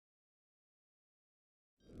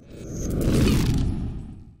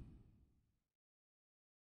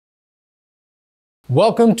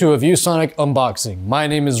Welcome to a ViewSonic unboxing. My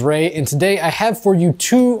name is Ray, and today I have for you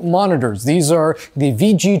two monitors. These are the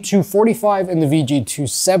VG245 and the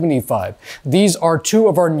VG275. These are two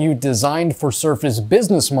of our new designed for Surface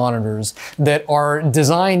business monitors that are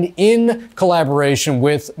designed in collaboration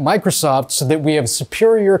with Microsoft so that we have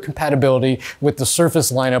superior compatibility with the Surface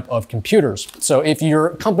lineup of computers. So if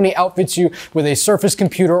your company outfits you with a Surface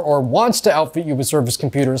computer or wants to outfit you with Surface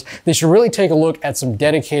computers, they should really take a look at some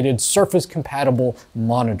dedicated Surface compatible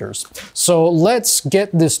monitors. So let's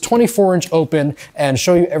get this 24-inch open and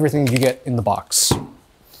show you everything you get in the box.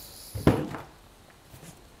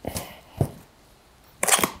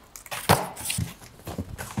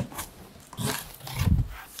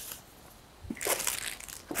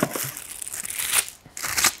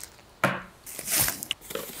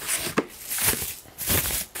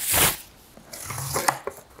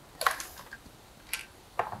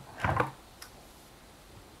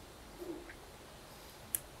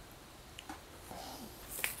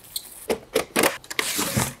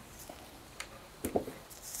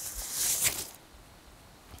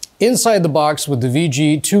 Inside the box with the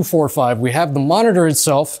VG245, we have the monitor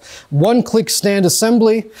itself, one-click stand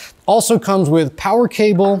assembly, also comes with power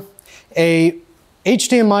cable, a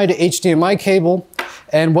HDMI to HDMI cable,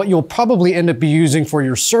 and what you'll probably end up using for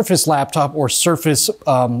your Surface laptop or Surface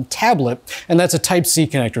tablet, and that's a Type-C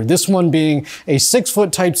connector. This one being a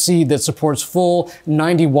 6-foot Type-C that supports full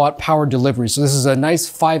 90-watt power delivery. So this is a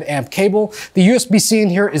nice 5-amp cable. The USB-C in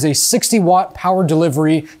here is a 60-watt power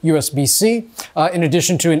delivery USB-C, in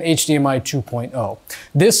addition to an HDMI 2.0.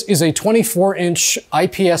 This is a 24-inch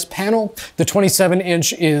IPS panel. The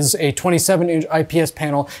 27-inch is a 27-inch IPS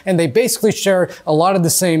panel, and they basically share a lot of the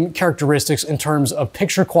same characteristics in terms of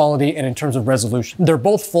picture quality and in terms of resolution. They're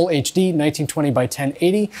both full HD, 1920 by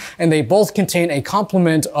 1080, and they both contain a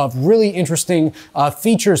complement of really interesting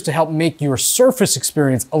features to help make your Surface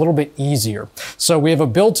experience a little bit easier. So we have a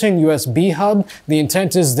built-in USB hub. The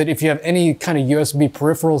intent is that if you have any kind of USB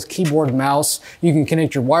peripherals, keyboard, mouse, you can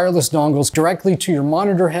connect your wireless dongles directly to your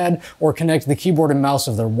monitor head or connect the keyboard and mouse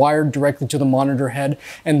if they're wired directly to the monitor head.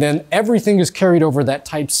 And then everything is carried over that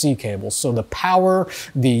Type-C cable. So the power,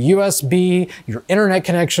 the USB, your internet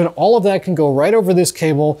connection, all of that can go right over this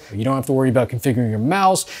cable. You don't have to worry about configuring your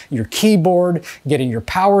mouse, your keyboard, getting your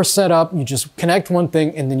power set up. You just connect one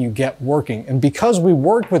thing and then you get working. And because we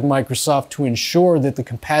worked with Microsoft to ensure that the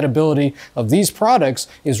compatibility of these products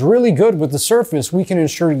is really good with the Surface, we can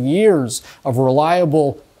ensure years of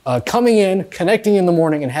reliable coming in, connecting in the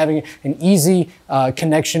morning, and having an easy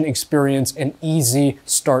connection experience, an easy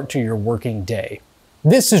start to your working day.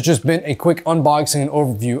 This has just been a quick unboxing and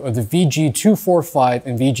overview of the VG245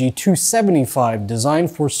 and VG275 designed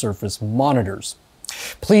for Surface monitors.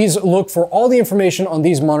 Please look for all the information on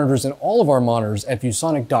these monitors and all of our monitors at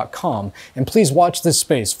ViewSonic.com, and please watch this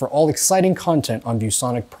space for all exciting content on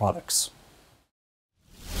ViewSonic products.